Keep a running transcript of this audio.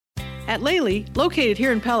At Lely, located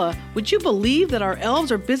here in Pella, would you believe that our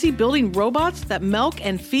elves are busy building robots that milk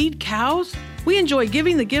and feed cows? We enjoy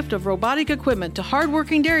giving the gift of robotic equipment to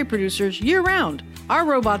hardworking dairy producers year-round. Our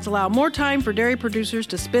robots allow more time for dairy producers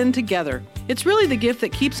to spend together. It's really the gift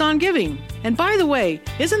that keeps on giving. And by the way,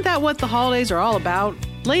 isn't that what the holidays are all about?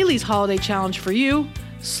 Lely's holiday challenge for you: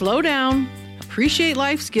 slow down, appreciate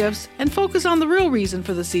life's gifts, and focus on the real reason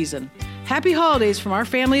for the season. Happy holidays from our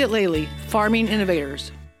family at Lely, Farming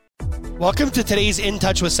Innovators. Welcome to today's In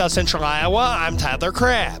Touch with South Central Iowa. I'm Tyler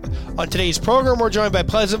Crabb. On today's program, we're joined by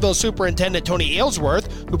Pleasantville Superintendent Tony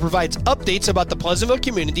Aylsworth, who provides updates about the Pleasantville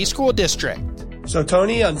Community School District. So,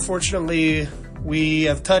 Tony, unfortunately, we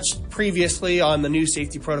have touched previously on the new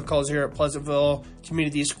safety protocols here at Pleasantville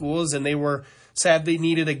Community Schools, and they were sadly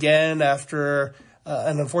needed again after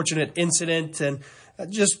an unfortunate incident. And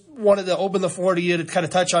just wanted to open the floor to you to kind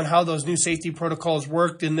of touch on how those new safety protocols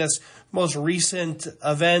worked in this most recent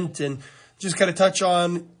event, and just kind of touch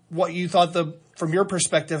on what you thought, from your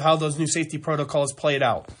perspective, how those new safety protocols played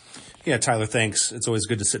out. Yeah, Tyler, thanks. It's always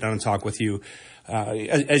good to sit down and talk with you.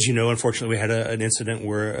 As you know, unfortunately, we had an incident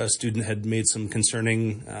where a student had made some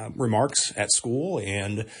concerning remarks at school.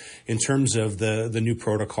 And in terms of the new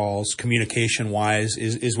protocols, communication-wise,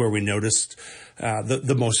 is where we noticed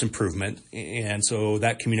the most improvement. And so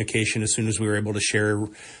that communication, as soon as we were able to share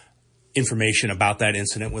information about that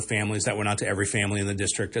incident with families, that went out to every family in the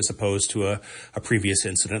district, as opposed to a previous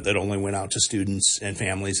incident that only went out to students and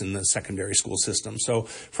families in the secondary school system. So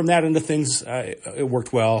from that end of things, it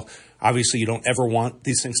worked well. Obviously, you don't ever want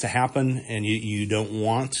these things to happen, and you don't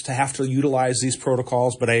want to have to utilize these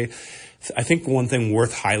protocols. But I think one thing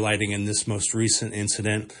worth highlighting in this most recent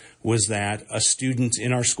incident was that a student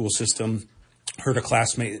in our school system heard a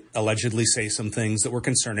classmate allegedly say some things that were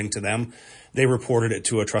concerning to them. They reported it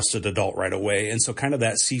to a trusted adult right away. And so kind of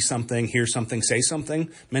that see something, hear something, say something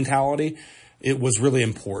mentality, it was really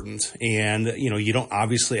important. And, you don't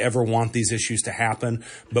obviously ever want these issues to happen,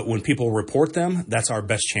 but when people report them, that's our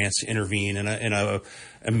best chance to intervene in a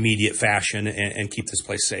immediate fashion and keep this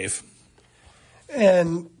place safe.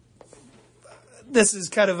 And this is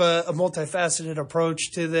kind of a multifaceted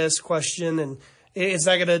approach to this question, and it's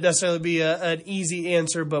not going to necessarily be an easy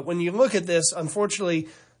answer, but when you look at this, unfortunately,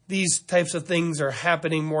 these types of things are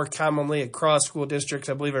happening more commonly across school districts.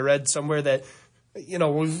 I believe I read somewhere that,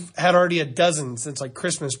 we've had already a dozen since like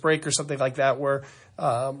Christmas break or something like that, where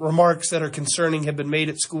remarks that are concerning have been made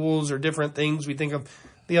at schools or different things. We think of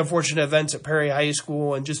the unfortunate events at Perry High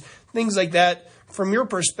School and just things like that. From your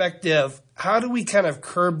perspective, how do we kind of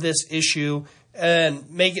curb this issue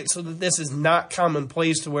and make it so that this is not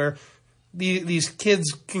commonplace to where these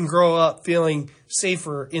kids can grow up feeling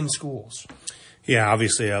safer in schools? Yeah,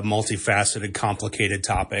 obviously a multifaceted, complicated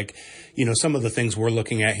topic. Some of the things we're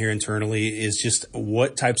looking at here internally is just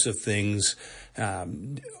what types of things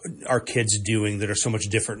are kids doing that are so much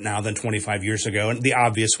different now than 25 years ago. And the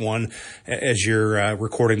obvious one, as you're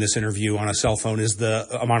recording this interview on a cell phone, is the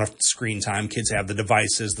amount of screen time kids have, the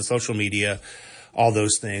devices, the social media, all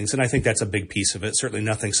those things. And I think that's a big piece of it. Certainly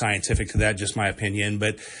nothing scientific to that, just my opinion.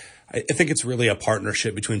 But I think it's really a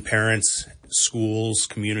partnership between parents, schools,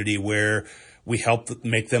 community, where we help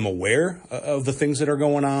make them aware of the things that are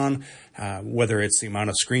going on, whether it's the amount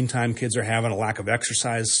of screen time kids are having, a lack of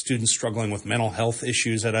exercise, students struggling with mental health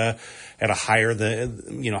issues at a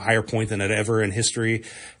higher point than it ever in history.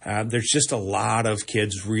 There's just a lot of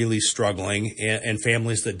kids really struggling and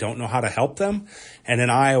families that don't know how to help them. And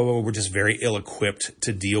in Iowa, we're just very ill-equipped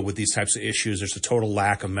to deal with these types of issues. There's a total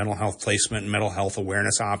lack of mental health placement and mental health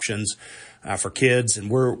awareness options for kids.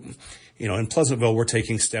 And we're in Pleasantville, we're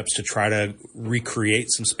taking steps to try to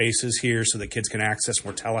recreate some spaces here so that kids can access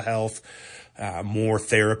more telehealth, more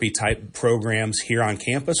therapy type programs here on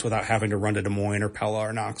campus without having to run to Des Moines or Pella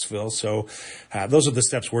or Knoxville. So those are the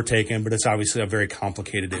steps we're taking, but it's obviously a very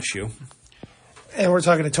complicated issue. And we're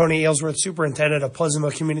talking to Tony Aylsworth, Superintendent of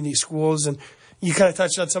Pleasantville Community Schools, and you kind of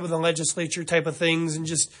touched on some of the legislature type of things and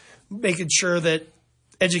just making sure that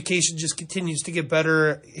education just continues to get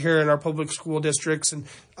better here in our public school districts. And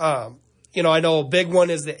I know a big one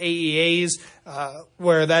is the AEAs,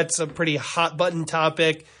 where that's a pretty hot button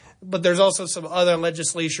topic. But there's also some other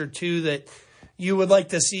legislature, too, that you would like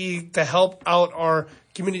to see to help out our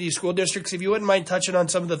community school districts. If you wouldn't mind touching on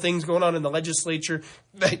some of the things going on in the legislature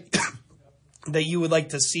that you would like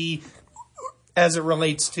to see as it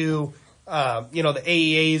relates to, the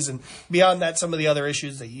AEAs, and beyond that, some of the other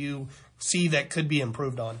issues that you see that could be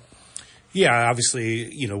improved on. Yeah, obviously,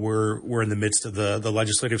 we're in the midst of the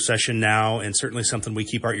legislative session now, and certainly something we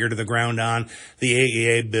keep our ear to the ground on. The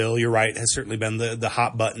AEA bill, you're right, has certainly been the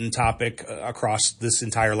hot button topic across this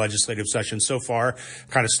entire legislative session so far.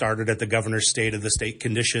 Kind of started at the governor's State of the State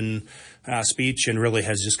Condition speech and really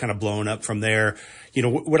has just kind of blown up from there.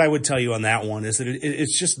 What I would tell you on that one is that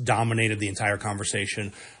it's just dominated the entire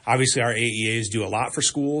conversation. Obviously, our AEAs do a lot for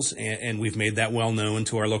schools, and we've made that well known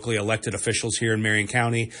to our locally elected officials here in Marion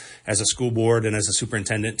County. As a school board and as a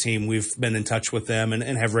superintendent team, we've been in touch with them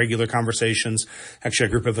and have regular conversations. Actually, a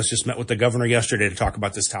group of us just met with the governor yesterday to talk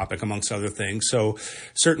about this topic, amongst other things. So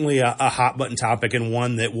certainly a hot button topic, and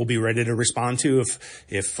one that we'll be ready to respond to.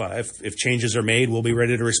 If changes are made, we'll be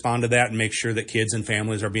ready to respond to that and make sure that kids and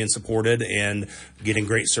families are being supported and getting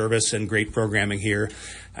great service and great programming here.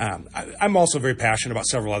 I'm also very passionate about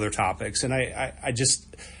several other topics, and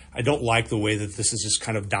I don't like the way that this has just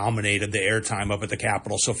kind of dominated the airtime up at the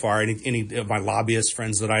Capitol so far. Any of my lobbyist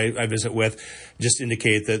friends that I visit with just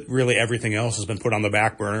indicate that really everything else has been put on the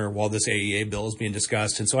back burner while this AEA bill is being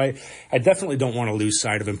discussed. And so I definitely don't want to lose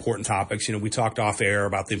sight of important topics. We talked off air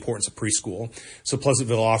about the importance of preschool. So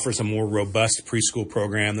Pleasantville offers a more robust preschool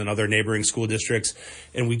program than other neighboring school districts,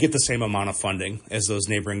 and we get the same amount of funding as those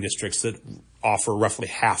neighboring districts that offer roughly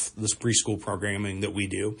half this preschool programming that we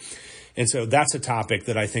do. And so that's a topic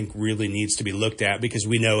that I think really needs to be looked at, because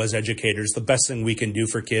we know as educators, the best thing we can do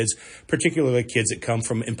for kids, particularly kids that come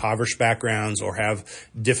from impoverished backgrounds or have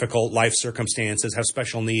difficult life circumstances, have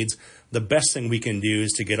special needs, the best thing we can do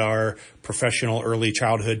is to get our professional early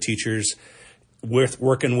childhood teachers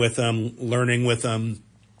working with them, learning with them,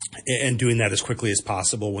 and doing that as quickly as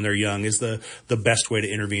possible when they're young is the best way to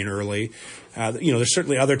intervene early. There's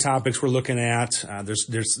certainly other topics we're looking at.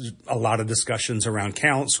 There's a lot of discussions around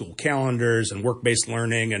school calendars and work-based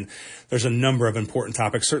learning, and there's a number of important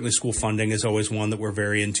topics. Certainly school funding is always one that we're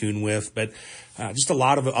very in tune with, but just a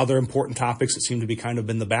lot of other important topics that seem to be kind of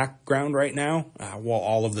in the background right now, while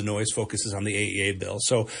all of the noise focuses on the AEA bill.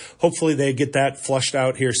 So hopefully they get that flushed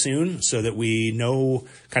out here soon so that we know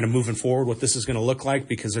kind of moving forward what this is going to look like,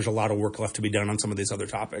 because there's a lot of work left to be done on some of these other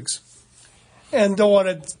topics. And don't want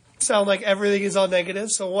to sound like everything is all negative.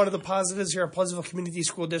 So one of the positives here at Pleasantville Community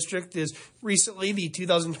School District is recently the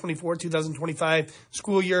 2024-2025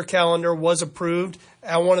 school year calendar was approved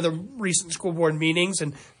at one of the recent school board meetings.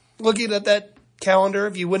 And looking at that calendar,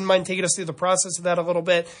 if you wouldn't mind taking us through the process of that a little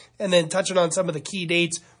bit and then touching on some of the key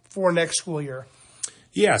dates for next school year.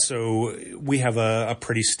 Yeah, so we have a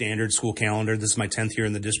pretty standard school calendar. This is my 10th year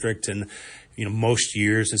in the district, and most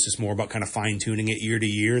years it's just more about kind of fine-tuning it year to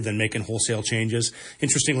year than making wholesale changes.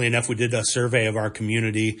 Interestingly enough, we did a survey of our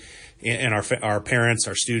community and our parents,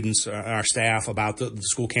 our students, our staff about the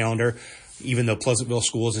school calendar. Even though Pleasantville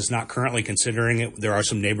Schools is not currently considering it, there are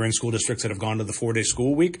some neighboring school districts that have gone to the 4-day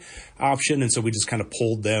school week option. And so we just kind of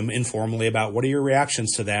polled them informally about what are your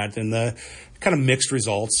reactions to that, and the kind of mixed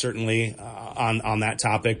results certainly on that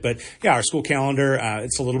topic. But yeah, our school calendar,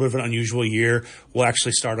 it's a little bit of an unusual year. We'll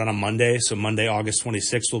actually start on a Monday. So Monday, August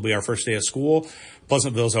 26th will be our first day of school.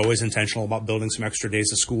 Pleasantville is always intentional about building some extra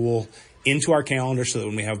days of school into our calendar so that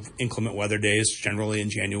when we have inclement weather days, generally in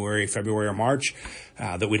January, February, or March,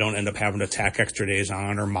 that we don't end up having to tack extra days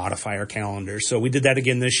on or modify our calendar. So we did that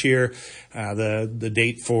again this year. The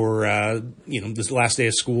date for, this last day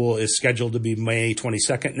of school is scheduled to be May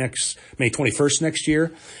 21st next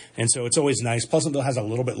year. And so it's always nice. Pleasantville has a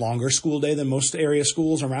little bit longer school day than most area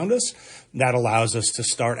schools around us. That allows us to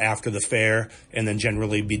start after the fair and then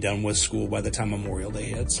generally be done with school by the time Memorial Day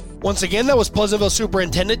hits. Once again, that was Pleasantville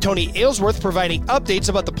Superintendent Tony Aylsworth providing updates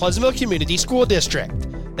about the Pleasantville Community School District.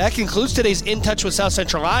 That concludes today's In Touch with South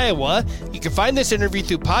Central Iowa. You can find this interview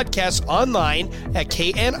through podcasts online at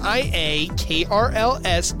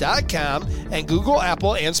KNIAKRLS.com and Google,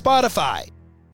 Apple, and Spotify.